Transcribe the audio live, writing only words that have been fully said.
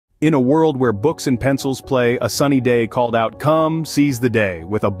In a world where books and pencils play, a sunny day called out, "Come, seize the day,"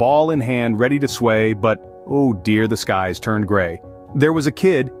 with a ball in hand ready to sway, but, oh dear, the skies turned gray. There was a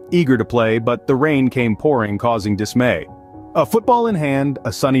kid, eager to play, but the rain came pouring, causing dismay. A football in hand,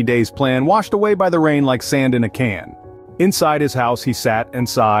 a sunny day's plan, washed away by the rain like sand in a can. Inside his house he sat and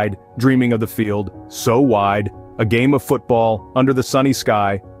sighed, dreaming of the field, so wide, a game of football, under the sunny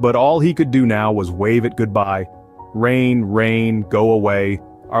sky, but all he could do now was wave it goodbye. Rain, rain, go away.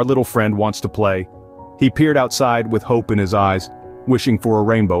 Our little friend wants to play. He peered outside with hope in his eyes, wishing for a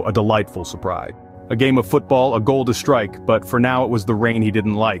rainbow, a delightful surprise. A game of football, a goal to strike, but for now it was the rain he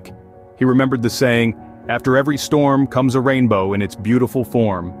didn't like. He remembered the saying, "After every storm comes a rainbow in its beautiful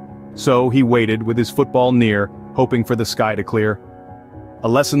form." So he waited with his football near, hoping for the sky to clear. A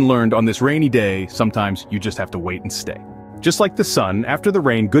lesson learned on this rainy day: sometimes you just have to wait and stay. Just like the sun, after the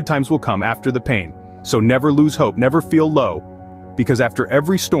rain, good times will come after the pain. So never lose hope, never feel low, because after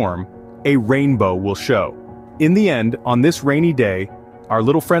every storm, a rainbow will show. In the end, on this rainy day, our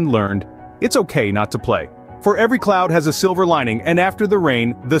little friend learned, it's okay not to play. For every cloud has a silver lining, and after the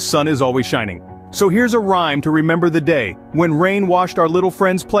rain, the sun is always shining. So here's a rhyme to remember the day, when rain washed our little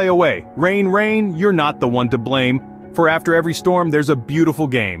friend's play away. Rain, rain, you're not the one to blame, for after every storm there's a beautiful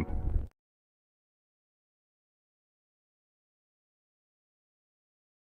game.